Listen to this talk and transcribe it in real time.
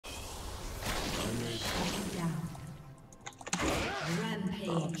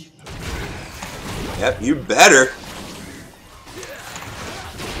Yep, you better.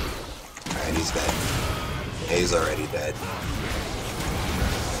 Alright, he's dead. He's already dead.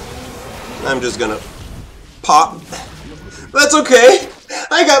 I'm just gonna pop. That's okay.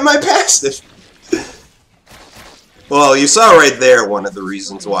 I got my passive. Well, you saw right there one of the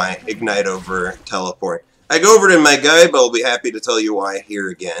reasons why Ignite over Teleport. I go over it in my guide, but I'll be happy to tell you why here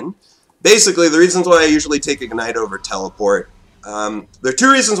again. Basically, the reasons why I usually take Ignite over Teleport. There are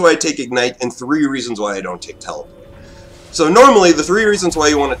 2 reasons why I take Ignite and 3 reasons why I don't take Teleport. So normally, the 3 reasons why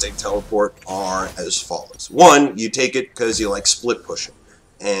you want to take Teleport are as follows. 1, you take it because you like split pushing,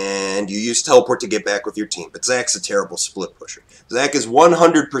 and you use Teleport to get back with your team, but Zack's a terrible split pusher. Zack is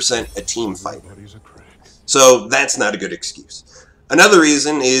 100% a team fighter, so that's not a good excuse. Another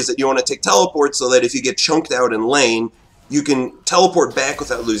reason is that you want to take Teleport so that if you get chunked out in lane, you can teleport back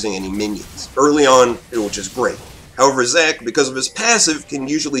without losing any minions. Early on, which is great. However, Zack, because of his passive, can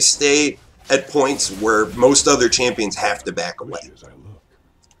usually stay at points where most other champions have to back away.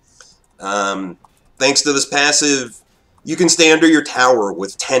 Thanks to this passive, you can stay under your tower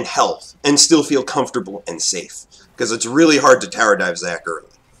with 10 health and still feel comfortable and safe, because it's really hard to tower dive Zack early.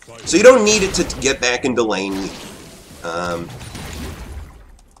 So you don't need it to get back into lane either.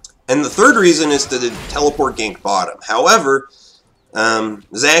 And the third reason is to teleport gank bottom. However,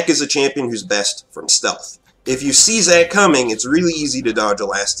 Zack is a champion who's best from stealth. If you see Zack coming, it's really easy to dodge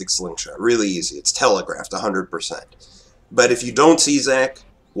Elastic Slingshot. Really easy. It's telegraphed 100%. But if you don't see Zack,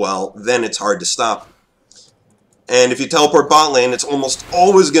 well, then it's hard to stop him. And if you teleport bot lane, it's almost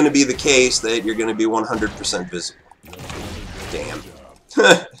always going to be the case that you're going to be 100% visible. Damn.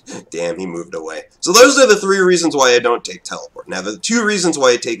 Damn, he moved away. So those are the 3 reasons why I don't take Teleport. Now, the 2 reasons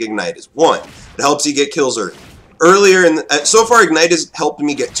why I take Ignite is, 1, it helps you get kills early. So far, Ignite has helped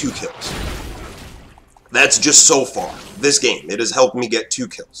me get 2 kills. That's just so far. This game, it has helped me get 2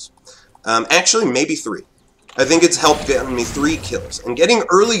 kills. Actually, maybe 3. I think it's helped get me 3 kills. And getting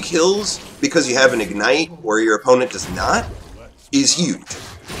early kills because you have an Ignite where your opponent does not is huge.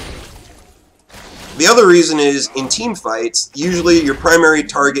 The other reason is, in team fights, usually your primary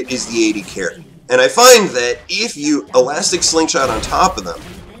target is the AD carry. And I find that if you Elastic Slingshot on top of them,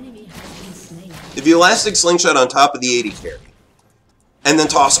 if you Elastic Slingshot on top of the AD carry, and then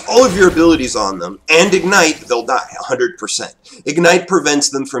toss all of your abilities on them, and Ignite, they'll die, 100%. Ignite prevents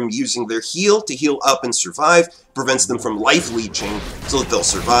them from using their heal to heal up and survive, prevents them from life leeching so that they'll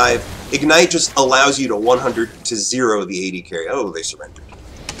survive. Ignite just allows you to 100 to 0 the AD carry. Oh, they surrendered.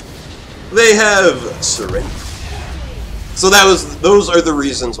 They have surrendered. So those are the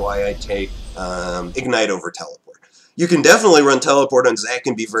reasons why I take Ignite over Teleport. You can definitely run Teleport on Zack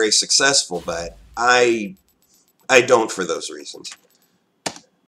and be very successful, but I don't for those reasons.